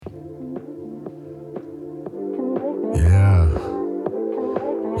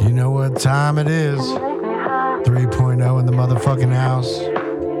what time it is. 3.0 in the motherfucking house.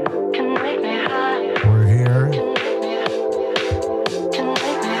 We're here.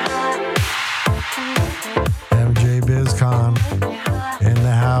 MJ BizCon in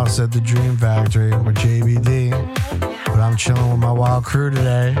the house at the Dream Factory with JBD. But I'm chilling with my wild crew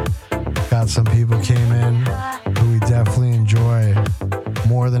today. Got some people came in who we definitely enjoy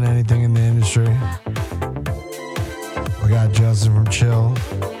more than anything in the industry. We got Justin from Chill.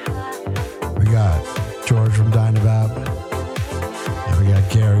 We got George from Dynavap. And we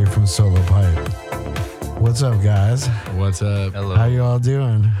got Gary from Solopipe. What's up, guys? What's up? Hello. How you all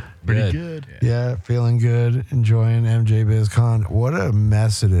doing? Pretty good. Yeah, feeling good, enjoying MJ BizCon. What a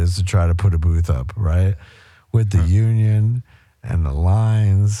mess it is to try to put a booth up, right? With the union and the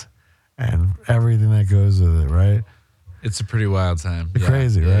lines and everything that goes with it, right? It's a pretty wild time.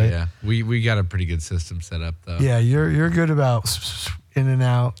 Crazy, right? Yeah. We got a pretty good system set up, though. Yeah, you're good about in and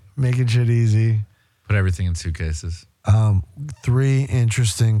out, making shit easy. Put everything in suitcases. 3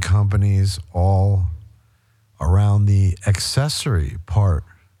 interesting companies all around the accessory part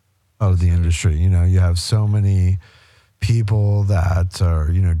of the industry. You know, you have so many people that are,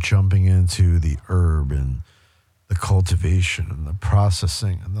 you know, jumping into the herb and the cultivation and the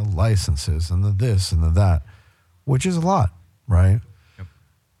processing and the licenses and the this and the that, which is a lot, right? Yep.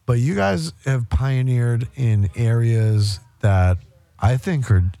 But you guys have pioneered in areas that I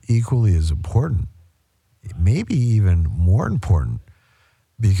think are equally as important, maybe even more important,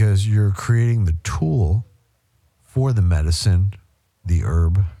 because you're creating the tool for the medicine, the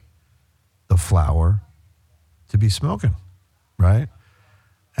herb, the flower to be smoking, right?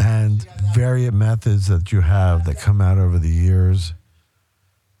 And various methods that you have that come out over the years.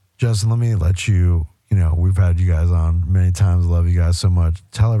 Justin, let me let you, you know, we've had you guys on many times. Love you guys so much.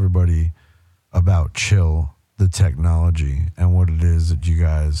 Tell everybody about Chill, the technology, and what it is that you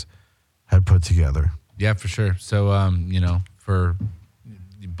guys had put together. Yeah, for sure. So, you know,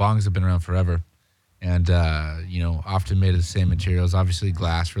 bongs have been around forever. And, you know, often made of the same materials. Obviously,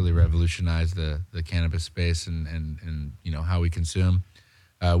 glass really revolutionized the cannabis space and you know, how we consume.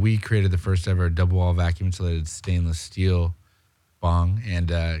 We created the first ever double wall vacuum insulated stainless steel bong.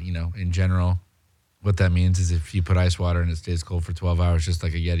 And, you know, in general, what that means is if you put ice water and it stays cold for 12 hours, just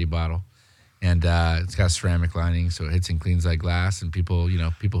like a Yeti bottle. And it's got ceramic lining, so it hits and cleans like glass. And people, you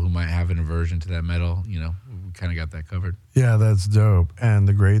know, people who might have an aversion to that metal, you know, we kind of got that covered. Yeah, that's dope. And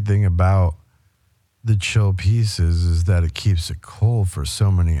the great thing about the Chill pieces is that it keeps it cold for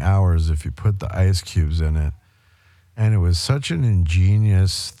so many hours if you put the ice cubes in it. And it was such an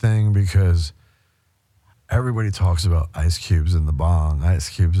ingenious thing because everybody talks about ice cubes in the bong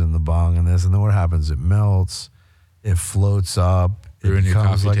and this. And then what happens? It melts, it floats up, Ruin it your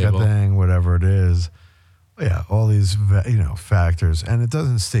becomes coffee like table. a thing, whatever it is. Yeah, all these, you know, factors. And it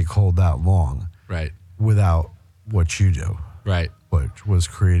doesn't stay cold that long. Right. Without what you do. Right. Which was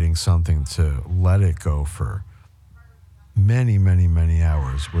creating something to let it go for many, many, many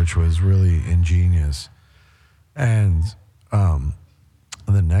hours, which was really ingenious. And then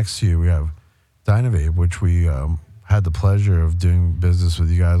next to you, we have Dynavap, which we had the pleasure of doing business with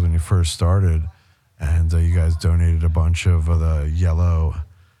you guys when you first started. And you guys donated a bunch of the yellow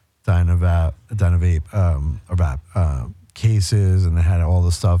Dynavap cases, and they had all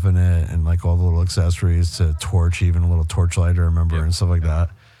the stuff in it and like all the little accessories to torch, even a little torch lighter, remember, and stuff like that.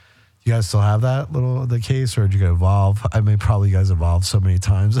 You guys still have that the case, or did you evolve? I mean, probably you guys evolved so many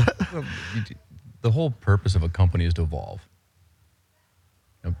times. Well, the whole purpose of a company is to evolve.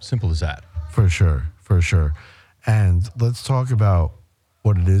 You know, simple as that. For sure. And let's talk about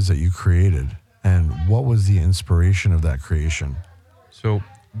what it is that you created and what was the inspiration of that creation. So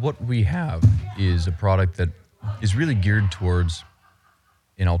what we have is a product that is really geared towards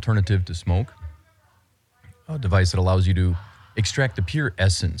an alternative to smoke, a device that allows you to extract the pure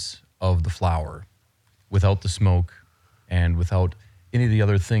essence of the flower without the smoke and without any of the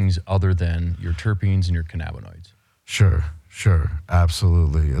other things other than your terpenes and your cannabinoids. Sure.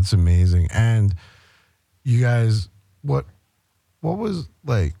 Absolutely. It's amazing. And you guys, what was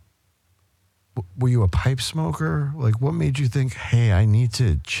like, were you a pipe smoker? Like, what made you think, hey, I need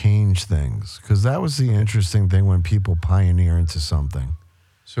to change things? Because that was the interesting thing when people pioneer into something.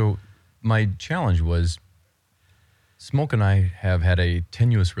 So my challenge was smoke and I have had a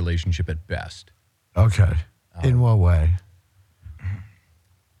tenuous relationship at best. Okay. In what way?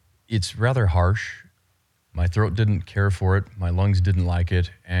 It's rather harsh. My throat didn't care for it. My lungs didn't like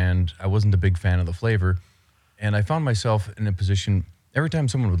it. And I wasn't a big fan of the flavor. And I found myself in a position, every time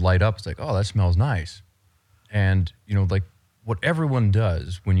someone would light up, it's like, oh, that smells nice. And, you know, like what everyone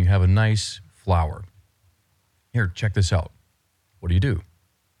does when you have a nice flower. Here, check this out. What do?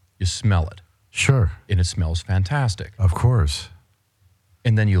 you smell it, Sure. and it smells fantastic. Of course.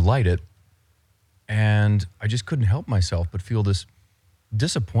 And then you light it, and I just couldn't help myself but feel this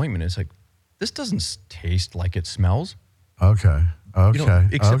disappointment. It's like, this doesn't taste like it smells. Okay. Okay. You know,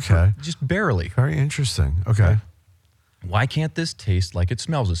 except okay. for just barely. Very interesting. Okay. Why can't this taste like it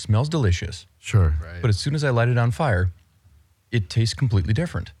smells? It smells delicious. Sure. Right. But as soon as I light it on fire, it tastes completely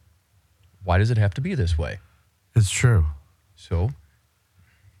different. Why does it have to be this way? It's true. So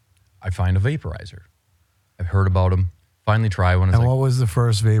I find a vaporizer. I've heard about them. Finally try one. It's And like, what was the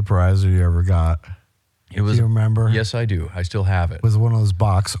first vaporizer you ever got? it was, Do you remember? Yes, I do. I still have it. Was it one of those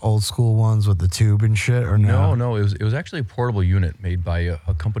box old school ones with the tube and shit or no? No, it was actually a portable unit made by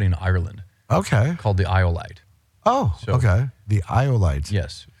a company in Ireland Okay. called the Iolite. Oh, So- okay. The Iolite.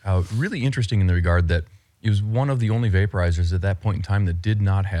 Yes. Really interesting in the regard that it was one of the only vaporizers at that point in time that did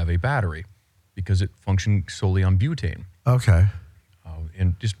not have a battery because it functioned solely on butane. Okay.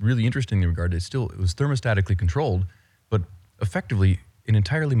 And just really interesting in the regard that it was thermostatically controlled, but effectively an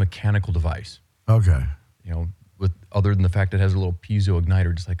entirely mechanical device. Okay. You know, with other than the fact that it has a little piezo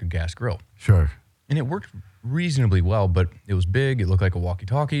igniter just like a gas grill. Sure. And it worked reasonably well, but it was big, it looked like a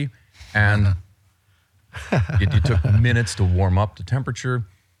walkie-talkie, and it took minutes to warm up the temperature.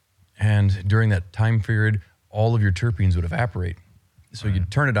 And during that time period, all of your terpenes would evaporate. So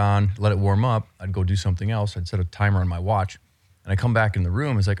you'd turn it on, let it warm up. I'd go do something else. I'd set a timer on my watch. And I come back in the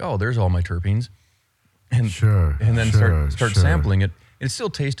room. It's like, oh, there's all my terpenes. And, Sure, And then sure, start sure. sampling it. It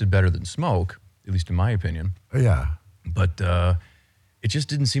still tasted better than smoke, at least in my opinion. Yeah. But it just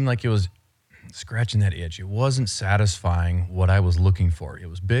didn't seem like it was scratching that itch. It wasn't satisfying what I was looking for. It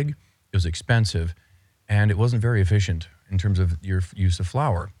was big, it was expensive, and it wasn't very efficient in terms of your use of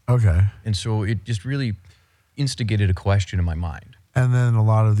flour. Okay. And so it just really instigated a question in my mind. And then a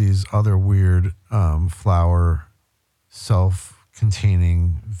lot of these other weird flour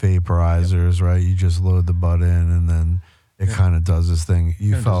self-containing vaporizers, right? You just load the bud in and then it kind of does this thing.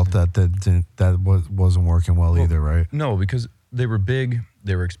 You Kinda felt that wasn't working well either, right? No, because they were big,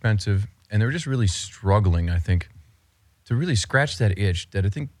 they were expensive, and they were just really struggling, I think, to really scratch that itch that I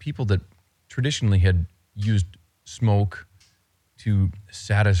think people that traditionally had used smoke to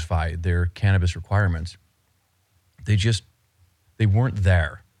satisfy their cannabis requirements, they weren't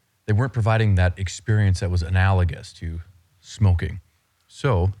there. They weren't providing that experience that was analogous to smoking.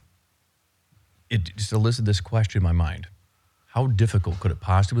 So it just elicited this question in my mind. How difficult could it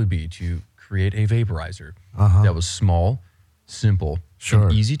possibly be to create a vaporizer that was small, simple, Sure.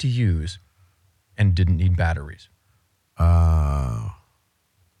 and easy to use, and didn't need batteries?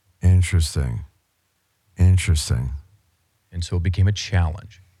 Interesting. Interesting. And so it became a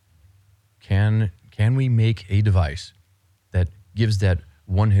challenge. Can we make a device that gives that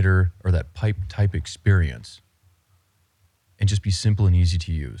one-hitter or that pipe type experience and just be simple and easy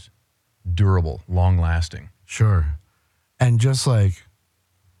to use, durable, long-lasting? Sure. And just like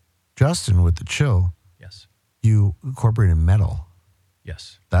Justin with the chill, Yes. you incorporated metal.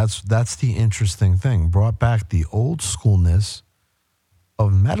 Yes. That's the interesting thing. Brought back the old schoolness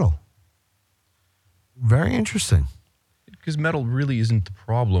of metal. Very interesting. Because metal really isn't the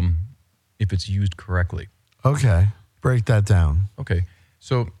problem if it's used correctly. Okay. Break that down. Okay.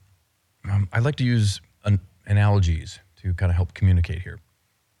 So I like to use analogies to kind of help communicate here.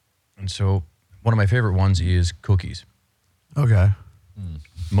 And so one of my favorite ones is cookies. Okay.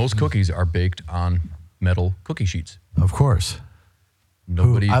 Most cookies are baked on metal cookie sheets. Of course.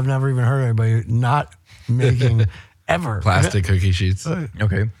 Nobody. I've never even heard anybody not making ever. Plastic cookie sheets.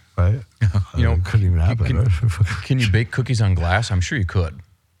 Okay. Right? You know, couldn't even happen. can- right? Can you bake cookies on glass? I'm sure you could,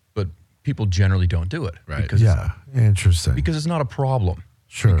 but people generally don't do it. Right. Because Yeah. Interesting. because it's not a problem.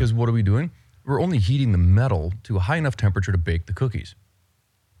 Sure. Because what are we doing? We're only heating the metal to a high enough temperature to bake the cookies.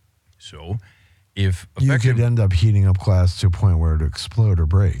 So if you effective, could end up heating up glass to a point where it explode or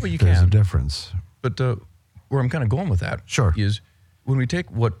break. Well, you There's can. a difference. but where I'm kind of going with that Sure. is when we take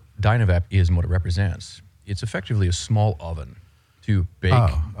what Dynavap is and what it represents, it's effectively a small oven to bake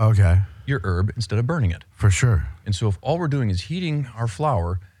Oh, okay. your herb instead of burning it. For sure. And so if all we're doing is heating our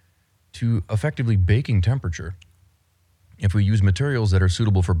flour to effectively baking temperature, if we use materials that are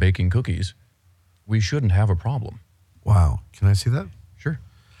suitable for baking cookies, we shouldn't have a problem. Wow. Can I see that? Sure.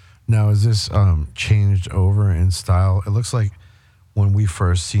 Now, is this changed over in style? It looks like when we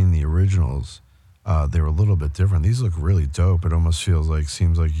first seen the originals, they were a little bit different. These look really dope. It almost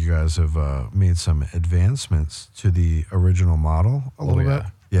seems like you guys have made some advancements to the original model a little yeah. bit.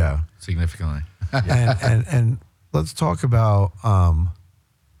 Yeah. Significantly. and let's talk about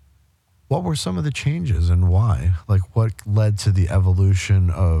what were some of the changes and why? Like, what led to the evolution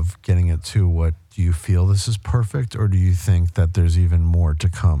of getting it to what? Do you feel this is perfect, or do you think that there's even more to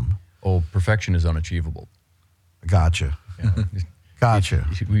come? Oh, perfection is unachievable. Gotcha. Yeah. Gotcha.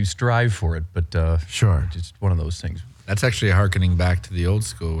 We strive for it, but Sure. it's just one of those things. That's actually harkening back to the old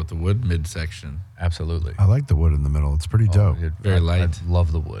school with the wood midsection. Absolutely. I like the wood in the middle. It's pretty dope. Very light. I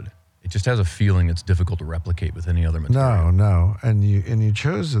love the wood. It just has a feeling that's difficult to replicate with any other material. No. And you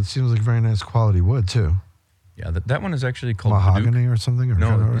chose, it seems like very nice quality wood, too. Yeah, that one is actually called Mahogany Paduke. or something? Or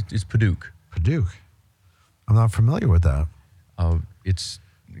No, it's Paduke. Paduke. I'm not familiar with that. It's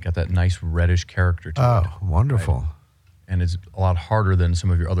got that nice reddish character to it. Oh, wonderful. Right? And it's a lot harder than some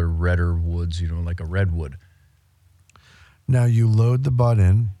of your other redder woods, like a redwood. Now you load the bud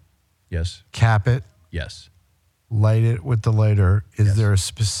in, Yes. cap it, Yes. light it with the lighter. Is Yes. there a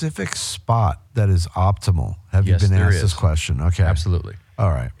specific spot that is optimal? Have Yes, you been there asked is. this question? Okay. Absolutely. All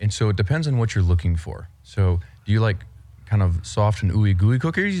right. And so it depends on what you're looking for. So do you like kind of soft and ooey gooey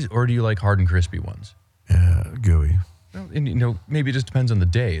cookies, or do you like hard and crispy ones? Gooey. Well, and maybe it just depends on the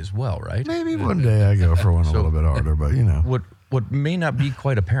day as well, right? Maybe one day I go for one a little bit harder, but What may not be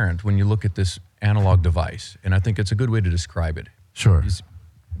quite apparent when you look at this analog device, and I think it's a good way to describe it, Sure. is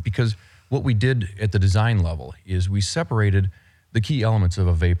because what we did at the design level is we separated the key elements of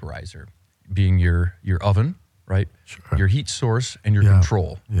a vaporizer, being your oven, right? Sure. Your heat source and your Yeah.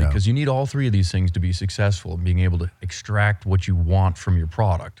 control. Yeah. Because you need all three of these things to be successful in being able to extract what you want from your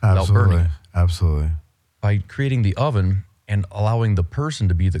product without burning it. Absolutely. By creating the oven and allowing the person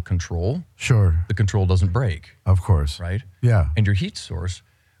to be the control, Sure. the control doesn't break, Of course. right? Yeah. And your heat source,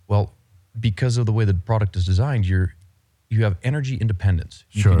 well, because of the way the product is designed, you have energy independence.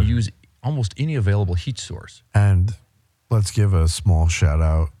 You Sure. can use almost any available heat source. And let's give a small shout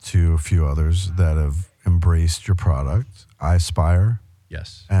out to a few others that have embraced your product, iSpire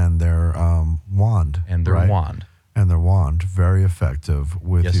Yes. and their wand. And their right? wand. And their wand, very effective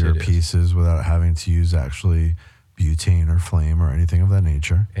with Yes, your it is. pieces without having to use actually butane or flame or anything of that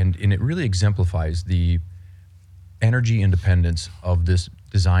nature. And it really exemplifies the energy independence of this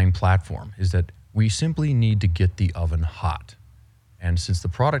design platform, is that we simply need to get the oven hot. And since the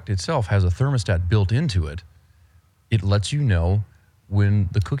product itself has a thermostat built into it, it lets you know when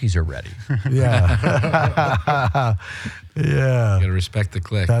the cookies are ready. Yeah. Yeah. You got to respect the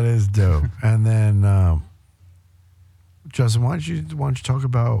click. That is dope. And then, Justin, why don't you talk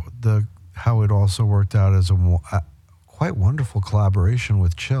about how it also worked out as a quite wonderful collaboration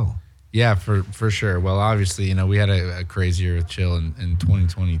with Chill? Yeah, for sure. Well, obviously, we had a crazy year with Chill in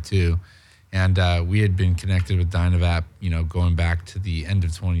 2022. And we had been connected with Dynavap, going back to the end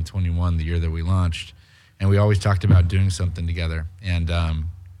of 2021, the year that we launched. And we always talked about doing something together. And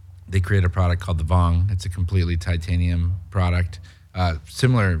they created a product called the Vong. It's a completely titanium product.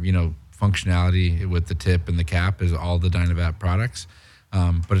 Similar, functionality with the tip and the cap as all the Dynavap products.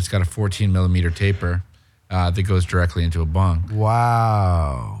 But it's got a 14 millimeter taper that goes directly into a bong.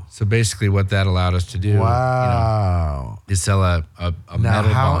 Wow. So basically what that allowed us to do is sell a Now,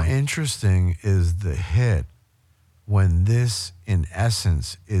 metal how bong. interesting is the hit when this, in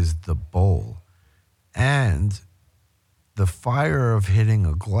essence, is the bowl? And the fire of hitting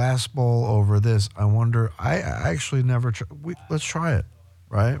a glass bowl over this, I wonder, I actually never, let's try it,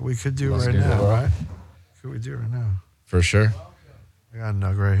 right? We could do it right now, right? Could we do it right now? For sure. I got a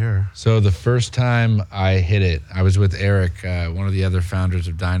nug right here. So the first time I hit it, I was with Eric, one of the other founders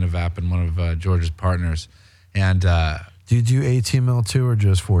of Dynavap and one of George's partners. And Do you do 18 mil too or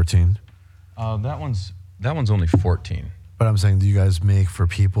just 14? That one's only 14. But I'm saying, do you guys make for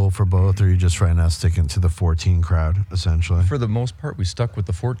people for both, or are you just right now sticking to the 14 crowd, essentially? For the most part, we stuck with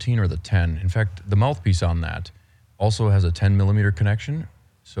the 14 or the 10. In fact, the mouthpiece on that also has a 10 millimeter connection,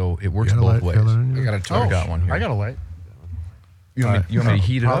 so it works both ways. I got a I torch. got one here. I got a light. You want me to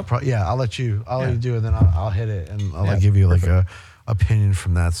heat it up? Yeah, I'll let you do it, then I'll hit it, and I'll give you like a opinion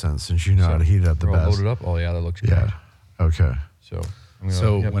from that sense, since you know how to heat it up the We're all best. loaded up? Oh, yeah, that looks Yeah. good. Okay. So,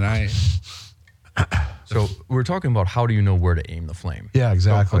 When I So we're talking about how do you know where to aim the flame. Yeah, So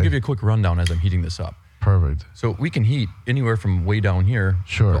exactly. I'll give you a quick rundown as I'm heating this up. Perfect. So we can heat anywhere from way down here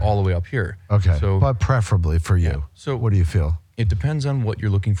Sure. to all the way up here. Okay. So But preferably for you. Yeah. So- what do you feel? it depends on what you're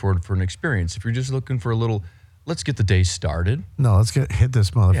looking for an experience. If you're just looking for a little, let's get the day started. No, let's hit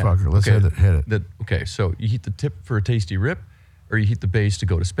this motherfucker. Let's okay. hit it. Okay, so you heat the tip for a tasty rip, or you heat the base to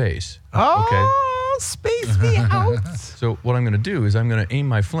go to space. Oh, space me out. So what I'm going to do is I'm going to aim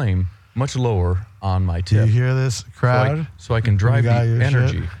my flame much lower on my Do tip. you hear this, crowd? So I can drive You the got your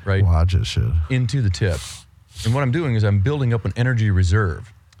energy, shit? right, Watch it, shit. into the tip. And what I'm doing is I'm building up an energy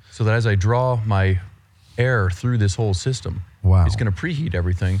reserve so that as I draw my air through this whole system, Wow. it's going to preheat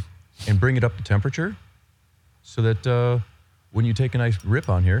everything and bring it up to temperature so that when you take a nice rip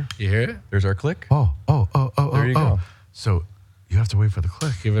on here, You hear it? there's our click. Oh. There you go. So you have to wait for the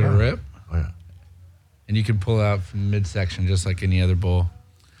click. Give it a rip. Oh, yeah. And you can pull out from midsection just like any other bowl.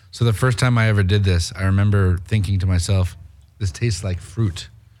 So the first time I ever did this, I remember thinking to myself, this tastes like fruit.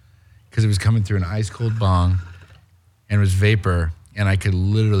 Because it was coming through an ice cold bong and it was vapor and I could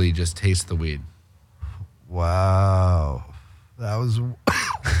literally just taste the weed. Wow. That was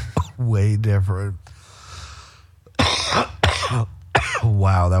way different.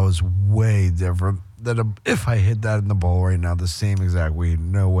 Wow, that was way different than if I hit that in the bowl right now, the same exact weed.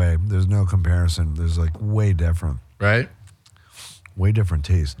 No way. There's no comparison. There's like way different. Right? Way different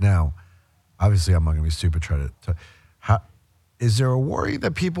taste. Now, obviously, I'm not going to be stupid. Is there a worry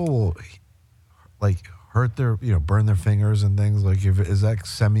that people will like hurt their, burn their fingers and things? Like, is that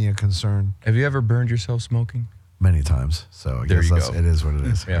semi a concern? Have you ever burned yourself smoking? Many times. So I There guess you that's, go. it is what it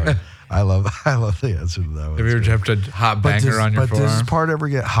is. Yeah. I love the answer to that one. Have you ever dropped a hot banger on your But forearm? does this part ever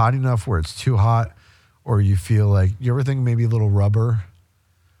get hot enough where it's too hot, or you feel like you ever think maybe little rubber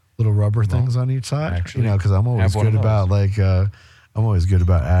things on each side? actually, Because I'm always have one good of about I'm always good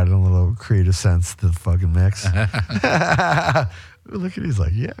about adding a little creative sense to the fucking mix. Look at he's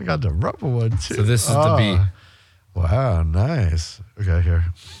like, yeah, I got the rubber one too. So this is the B. Wow, nice. Okay, here.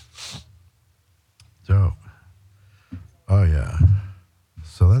 Dope. Oh yeah.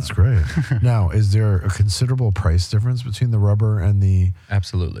 So that's great. Now, is there a considerable price difference between the rubber and the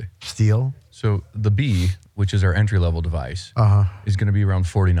Absolutely. steel? So the B, which is our entry-level device, is going to be around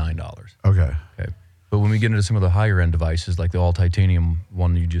 $49. Okay. Okay. But when we get into some of the higher-end devices, like the all-titanium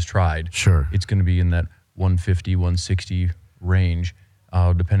one you just tried, Sure. it's going to be in that 150, 160 range,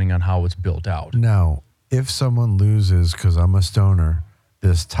 depending on how it's built out. Now, if someone loses, because I'm a stoner,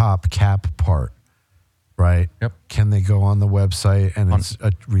 this top cap part, right? Yep. Can they go on the website and it's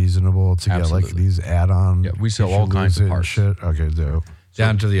reasonable to get like Absolutely. these add-on? Yeah, we sell if you all kinds of lose it and parts. Shit? Okay, dope.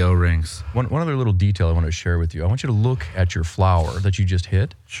 Down to the O-rings. One other little detail I want to share with you. I want you to look at your flower that you just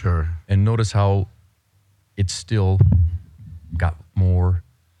hit Sure. and notice how it's still got more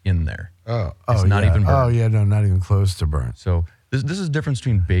in there. It's not even burned. Oh, yeah, no, not even close to burn. So this is the difference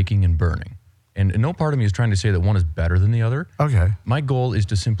between baking and burning. And no part of me is trying to say that one is better than the other. Okay. My goal is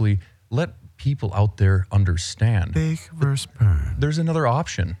to simply let people out there understand Bake versus burn. there's another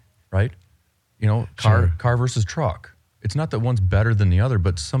option, right? Sure. Car versus truck. It's not that one's better than the other,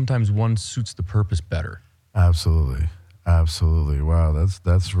 but sometimes one suits the purpose better. Absolutely. Absolutely. Wow,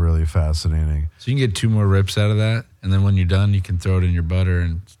 that's really fascinating. So you can get 2 more rips out of that, and then when you're done, you can throw it in your butter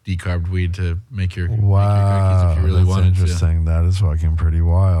and decarbed weed to make your Wow, cookies if you really that's wanted interesting. That is fucking pretty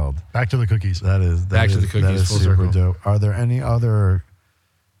wild. Back to the cookies. That is Back to the that cookies, is full super circle. dope. Are there any other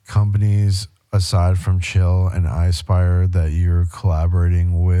companies aside from Chill and iSpire that you're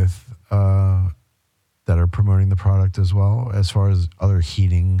collaborating with that are promoting the product as well, as far as other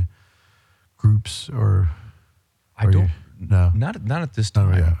heating groups or? I are don't. you- no. Not at this Oh,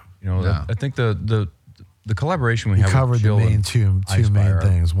 time. yeah. No. I think the collaboration we You have covered with the Jill main and two main iSpire.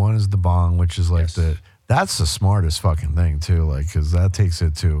 things. One is the bong, which is like Yes. that's the smartest fucking thing too, like because that takes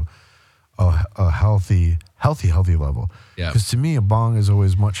it to a healthy level. Yeah. Because to me, a bong is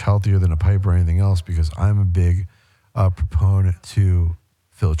always much healthier than a pipe or anything else. Because I'm a big proponent to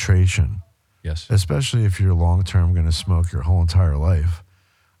filtration, Yes. especially if you're long term going to smoke your whole entire life.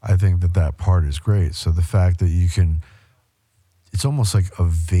 I think that part is great. So the fact that you can, it's almost like a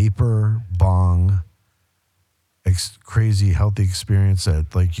vapor bong, crazy healthy experience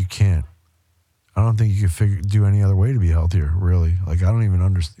that like you can't. I don't think you could do any other way to be healthier. Really, like I don't even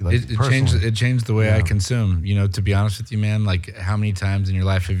understand. Like, It changed the way I Yeah. consume. To be honest with you, man, like how many times in your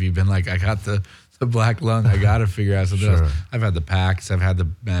life have you been like, I got the black lung, I got to figure out something Sure. else. I've had the packs, I've had the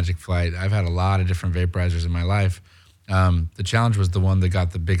Magic Flight, I've had a lot of different vaporizers in my life. The challenge was the one that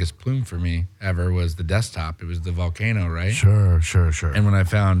got the biggest plume for me ever was the desktop. It was the Volcano, right? Sure. And when I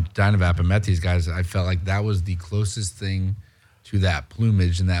found Dynavap and met these guys, I felt like that was the closest thing to that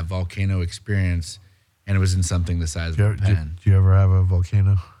plumage and that volcano experience, and it was in something the size of a pen. Do you ever have a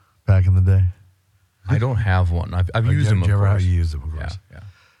volcano back in the day? I don't have one. I've used them. Do you Of ever have course. used them? Of Yeah. course. Yeah.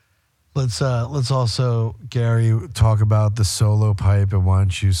 Let's also, Gary, talk about the Solopipe, and why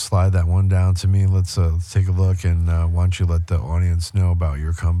don't you slide that one down to me? Let's take a look, and why don't you let the audience know about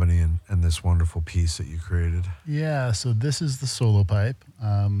your company and this wonderful piece that you created? Yeah, so this is the Solopipe.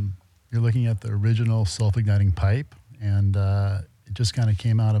 You're looking at the original self-igniting pipe, and it just kind of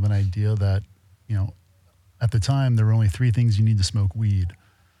came out of an idea that, at the time, there were only 3 things you need to smoke weed,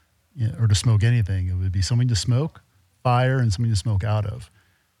 or to smoke anything. It would be something to smoke, fire, and something to smoke out of.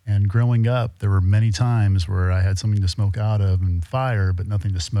 And growing up, there were many times where I had something to smoke out of and fire, but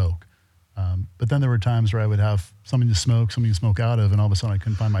nothing to smoke. But then there were times where I would have something to smoke out of, and all of a sudden I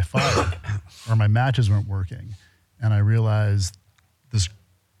couldn't find my fire or my matches weren't working. And I realized this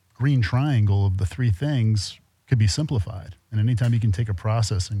green triangle of the three things could be simplified. And anytime you can take a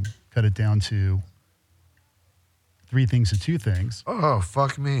process and cut it down to three things to two things. Oh,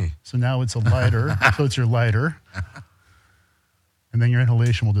 fuck me. So now it's a lighter. So it's your lighter. And then your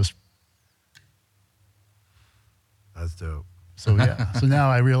inhalation will just. That's dope. So yeah. So now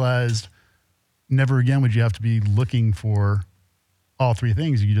I realized never again would you have to be looking for all three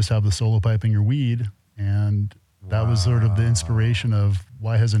things. You just have the Solopipe and your weed. And that was sort of the inspiration of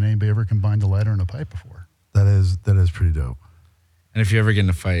why hasn't anybody ever combined a lighter and a pipe before? That is pretty dope. And if you ever get in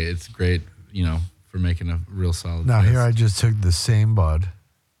a fight, it's great, for making a real solid. Now, fist. here I just took the same bud.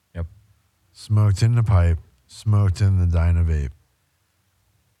 Yep. Smoked in the pipe, smoked in the Dynavap.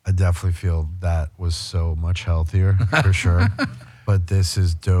 I definitely feel that was so much healthier, for sure. But this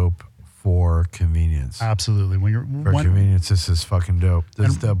is dope for convenience. Absolutely. For convenience, this is fucking dope.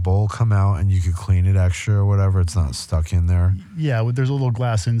 Does the bowl come out and you could clean it extra or whatever? It's not stuck in there. Yeah, there's a little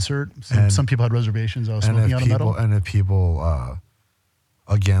glass insert. Some people had reservations. I was smoking out of metal. And if people,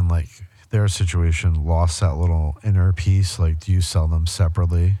 again, like their situation, lost that little inner piece, like do you sell them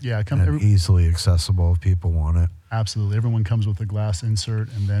separately? Yeah, easily accessible if people want it. Absolutely. Everyone comes with a glass insert,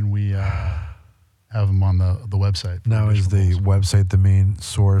 and then we have them on the website. Now, is the website the main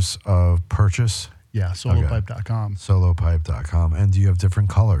source of purchase? Yeah, solopipe.com. Solopipe.com. And do you have different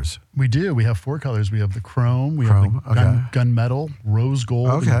colors? We do. We have 4 colors. We have the chrome, we Chrome, have the gunmetal, rose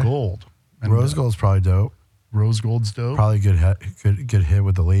gold, and gold. And rose gold's probably dope. Rose gold's dope. Probably good hit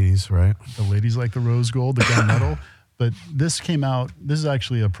with the ladies, right? The ladies like the rose gold, the gunmetal. But this came out, this is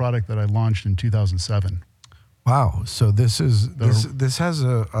actually a product that I launched in 2007. Wow. So this has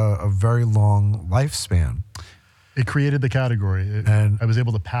a very long lifespan. It created the category. And I was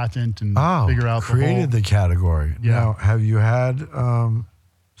able to patent and figure out created the category. Yeah. Now, have you had,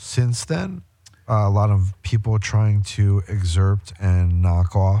 since then, a lot of people trying to excerpt and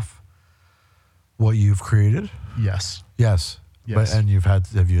knock off what you've created? Yes. Yes. But, and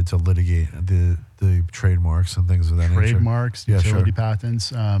have you had to litigate the trademarks and things of that nature? Trademarks, utility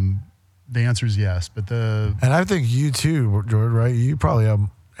patents. The answer is yes. And I think you too, George, right? You probably have,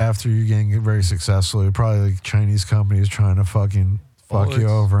 after you getting very successful, probably like Chinese companies trying to fucking fuck you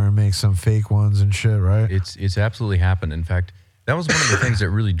over and make some fake ones and shit, right? It's absolutely happened. In fact, that was one of the things that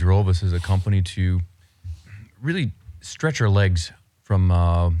really drove us as a company to really stretch our legs from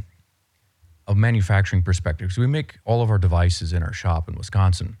a manufacturing perspective. Because we make all of our devices in our shop in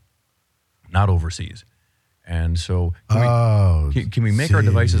Wisconsin, not overseas. And so can we make our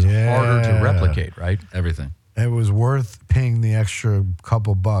devices harder to replicate, right? Everything. It was worth paying the extra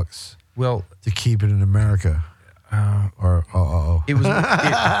couple bucks to keep it in America.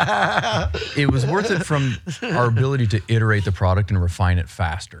 It was worth it from our ability to iterate the product and refine it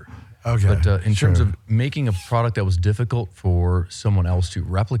faster. Okay. But in terms of making a product that was difficult for someone else to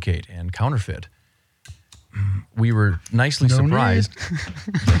replicate and counterfeit, we were nicely surprised.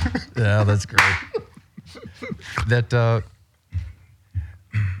 Yeah, that's great. That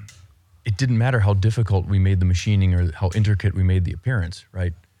it didn't matter how difficult we made the machining or how intricate we made the appearance,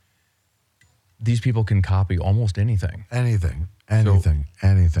 right? These people can copy almost anything. Anything.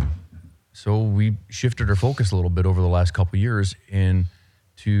 So we shifted our focus a little bit over the last couple of years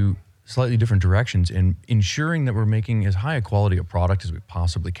into slightly different directions and ensuring that we're making as high a quality a product as we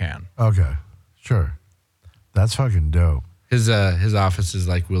possibly can. Okay, sure. That's fucking dope. His office is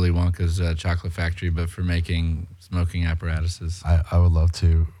like Willy Wonka's chocolate factory, but for making smoking apparatuses. I would love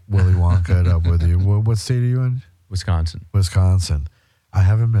to Willy Wonka it up with you. What state are you in? Wisconsin. I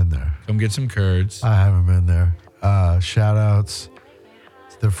haven't been there. Come get some curds. I haven't been there. Shout outs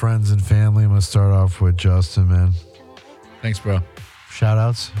to the friends and family. I'm going to start off with Justin, man. Thanks, bro. Shout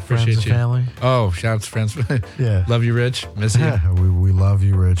outs, friends and family. Oh, shout outs, friends. Yeah. Love you, Rich. Miss you. Yeah, we love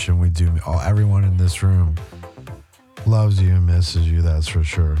you, Rich, and we do. Everyone in this room loves you and misses you, that's for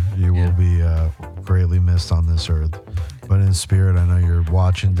sure. You will be greatly missed on this earth. But in spirit, I know you're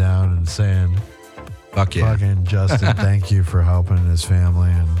watching down and saying, fuck yeah. Fucking Justin, thank you for helping his family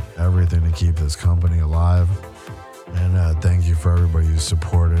and everything to keep this company alive. And thank you for everybody who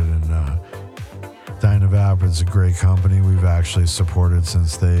supported. And Dynavap is a great company. We've actually supported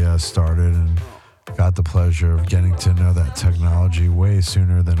since they started and got the pleasure of getting to know that technology way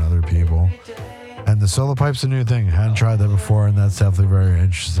sooner than other people. And the Solopipe's a new thing. I hadn't tried that before, and that's definitely very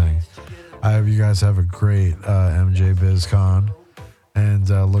interesting. I hope you guys have a great MJ BizCon, and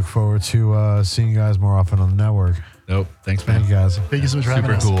look forward to seeing you guys more often on the network. Nope. Thanks, man. Thank you, guys. Thank you so much for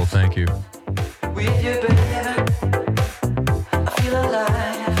having us. Super cool. Thank you.